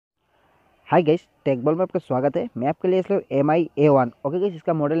Hi guys, टेकबॉल में आपका स्वागत है। मैं आपके लिए इसलिए MI A1 ओके गाइस,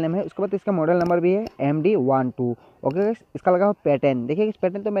 इसका मॉडल नेम है। उसके बाद इसका मॉडल नंबर भी है MD12 ओके गाइस। इसका लगा हुआ पैटर्न देखिए, इस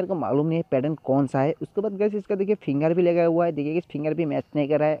पैटर्न तो मेरे को मालूम नहीं है पैटर्न कौन सा है। उसके बाद गाइस इसका देखिए फिंगर भी लगा हुआ है, देखिए इस फिंगर भी मैच नहीं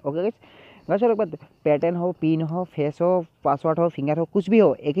कर रहा है ओके गाइस। गाइस और एक बात, पैटर्न हो, पिन हो, फेस हो, पासवर्ड हो, फिंगर हो, कुछ भी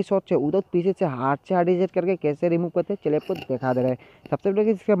हो, एक ही शॉट से उधर पीछे से हाथ रिजेक्ट करके कैसे रिमूव करते हैं चलिए आपको दिखा दे रहा है। सबसे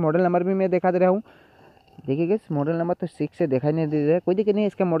पहले इसका मॉडल नंबर भी मैं दिखा दे रहा हूँ। देखिए गाइस, मॉडल नंबर तो 6 से दिखाई नहीं दे रहा है, कोई दिक्कत नहीं है।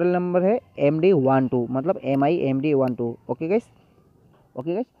 इसका मॉडल नंबर है MD12 मतलब MI MD12 okay guys.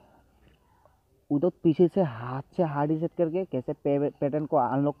 Okay guys, उधर पीछे से हाथ से हार्ड रिसेट करके कैसे पैटर्न को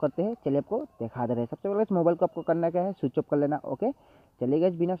अनलॉक करते हैं चलिए आपको दिखा दे रहे हैं। सबसे पहले इस मोबाइल को आपको करना क्या है, स्विच ऑफ कर लेना ओके। चलिए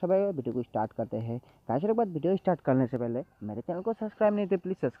गाइस, बिना समय वीडियो को स्टार्ट करते हैं। गाइस एक बात, वीडियो स्टार्ट करने से पहले मेरे चैनल को सब्सक्राइब नहीं थे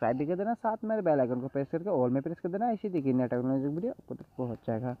प्लीज़ सब्सक्राइब भी कर देना, साथ मेरे बेल आइकन को प्रेस करके ऑल में प्रेस कर देना। इसी देखिए नया टेक्नोलॉजी वीडियो आपको तक पहुँच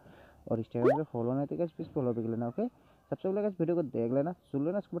जाएगा। और इंस्टाग्राम पे फॉलो नहीं थे गाइस, प्लीज़ फॉलो भी कर लेना ओके। सबसे पहले गाइस वीडियो को देख लेना, सुन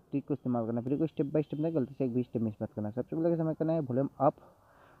लेना, उसके बाद ट्रिक को इस्तेमाल करना। वीडियो को स्टेप बाय स्टेप नहीं, गलती से एक भी स्टेप मिस मत करना। सबसे पहले हमें करना है वॉल्यूम अप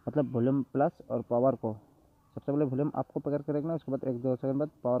मतलब वॉल्यूम प्लस और पावर को सबसे पहले वॉल्यूम आपको पकड़ के रखना, उसके बाद 1-2 सेकंड बाद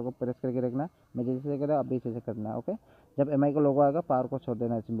पावर को प्रेस करके रखना। मैं जैसे करा अभी जैसे करना है ओके। जब MI का लोगो आएगा पावर को छोड़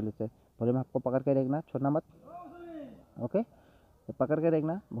देना है सिंपली से। वॉल्यूम आपको पकड़ के रखना, छोड़ना मत ओके। तो पकड़ के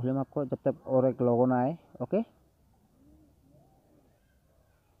रखना वॉल्यूम आपको जब तक और एक लोगो ना आए ओके।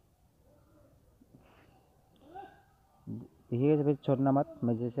 देखिए छोड़ना मत,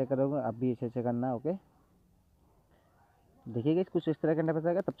 मैं जैसे करूँगा आप भी ऐसे करना ओके। देखिएगा कुछ इस तरह करने पर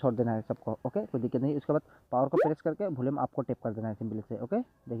आएगा तब छोड़ देना है सबको ओके, कोई दिक्कत नहीं। उसके बाद पावर को प्रेस करके वॉल्यूम आपको टेप कर देना है सिंपली से ओके।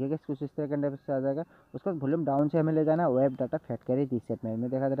 देखिएगा कुछ इस तरह करने पर आ जाएगा। उसके बाद वॉल्यूम डाउन से हमें ले जाना है web data fade carry reset में। मैं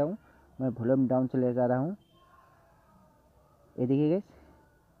दिखा दे रहा हूँ, मैं वॉल्यूम डाउन से ले जा रहा हूँ। ये देखिएगा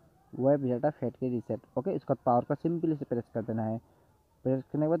web data fade carry reset okay. उसके बाद पावर का सिंपली से प्रेस कर देना है। प्रेस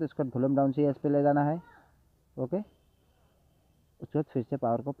करने के बाद उसके बाद वॉल्यूम डाउन से एस पे ले जाना है ओके। उसके बाद फिर से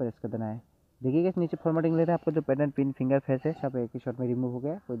पावर को प्रेस कर देना है। देखिएगा नीचे फॉर्मेटिंग ले रहा है, आपको जो पैटर्न पिन फिंगर फेस है सब एक ही शॉट में रिमूव हो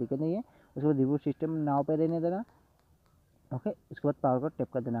गया, कोई दिक्कत नहीं है। उसके बाद रिबूट सिस्टम नाव पे रहने देना ओके। उसके बाद पावर को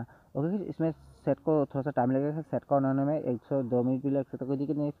टैप कर देना ओके। इसमें सेट को थोड़ा सा टाइम लगेगा, सेट का होने में 102 मिनट भी लग सकता है, कोई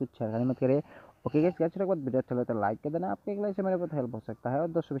दिक्कत नहीं, कुछ छेड़खानी मत करिए ओके। गाइस कैसे बाद वीडियो अच्छा लगता है लाइक कर देना, आपके एक लाइक से मेरे बहुत हेल्प हो सकता है। और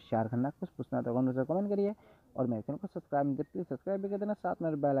दोस्तों भी शेयर करना, कुछ पूछना तो कमेंट करिए। और मेरे चैनल को सब्सक्राइब नहीं प्लीज़ सब्सक्राइब भी कर देना, साथ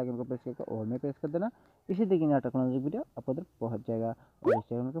में बेल आइकन को प्रेस करके ऑल में प्रेस कर देना। इसी तरीके नया टेक्नोलॉजी वीडियो आपको उधर पहुँच जाएगा। और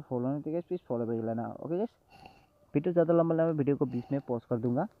इंस्टाग्राम को फॉलो नहीं तो प्लीज़ फॉलो भी कर लेना ओके। गाइस वीडियो ज़्यादा लंबा लंबा वीडियो को बीच में पॉज कर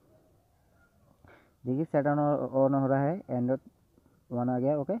दूंगा। देखिए सेट ऑन हो रहा है, एंड्रॉइड 1 आ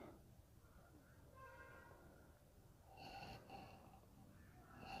गया ओके।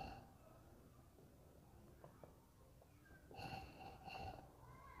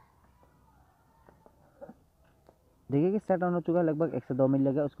 देखिए कि स्टार्ट ऑन हो चुका है, लगभग 102 मिनट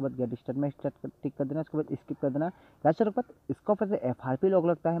लगा। उसके बाद गेट स्टार्ट में टिक कर देना, उसके बाद स्किप कर देना। लास्ट के बाद इसका ऊपर से FRP लॉक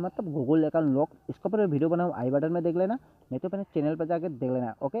लगता है, मतलब गूगल अकाउंट लॉक। इसका ऊपर वीडियो बनाऊँ आई बटन में देख लेना, नहीं तो अपने चैनल पर जाकर देख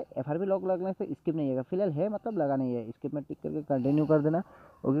लेना ओके। FRP लॉक लगने से स्किप नहीं होगा, फिलहाल है मतलब लगा नहीं है। स्किप में टिक करके कंटिन्यू कर देना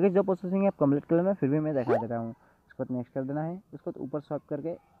ओके। जो प्रोसेसिंग है आप कंप्लीट कर लेना, फिर भी मैं दिखा देता हूँ। उसके बाद नेक्स्ट कर देना है, उसके बाद ऊपर स्वाइप करके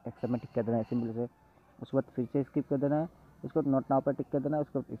एक्सेप्ट में टिक कर देना है सिंपल से। उसके बाद फिर से स्किप कर देना है, उसके बाद नॉट नाउ पर टिक कर देना,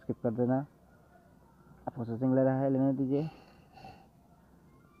 उसके बाद स्किप कर देना। प्रोसेसिंग ले रहा है, लेने दीजिए।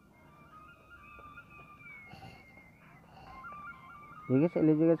 ठीक है चल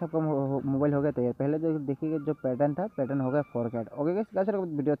लीजिएगा, सबका मोबाइल हो गया तैयार। पहले जो देखिएगा जो पैटर्न था, पैटर्न हो गया फॉरगेट ओके। कैसे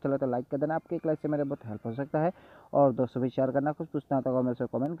वीडियो अच्छा लगता है लाइक कर देना, आपके एक लाइक से मेरे बहुत हेल्प हो सकता है। और दोस्तों भी शेयर करना, कुछ पूछना होता है मेरे से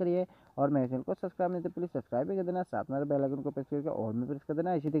कमेंट करिए। और मेरे चैनल को सब्सक्राइब नहीं तो प्लीज़ सब्सक्राइब भी कर देना, साथ में बेल आइकन को प्रेस करके ऑल में प्रेस कर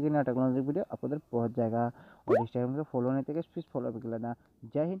देना। इसी तरीके नया टेक्नोलॉजी वीडियो आपको उधर पहुँच जाएगा। और इंस्टाग्राम को फॉलो नहीं तो प्लीज़ फॉलो भी कर लेना।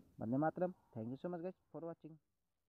 जय Hind, Vande Mataram, thank you so much guys for watching.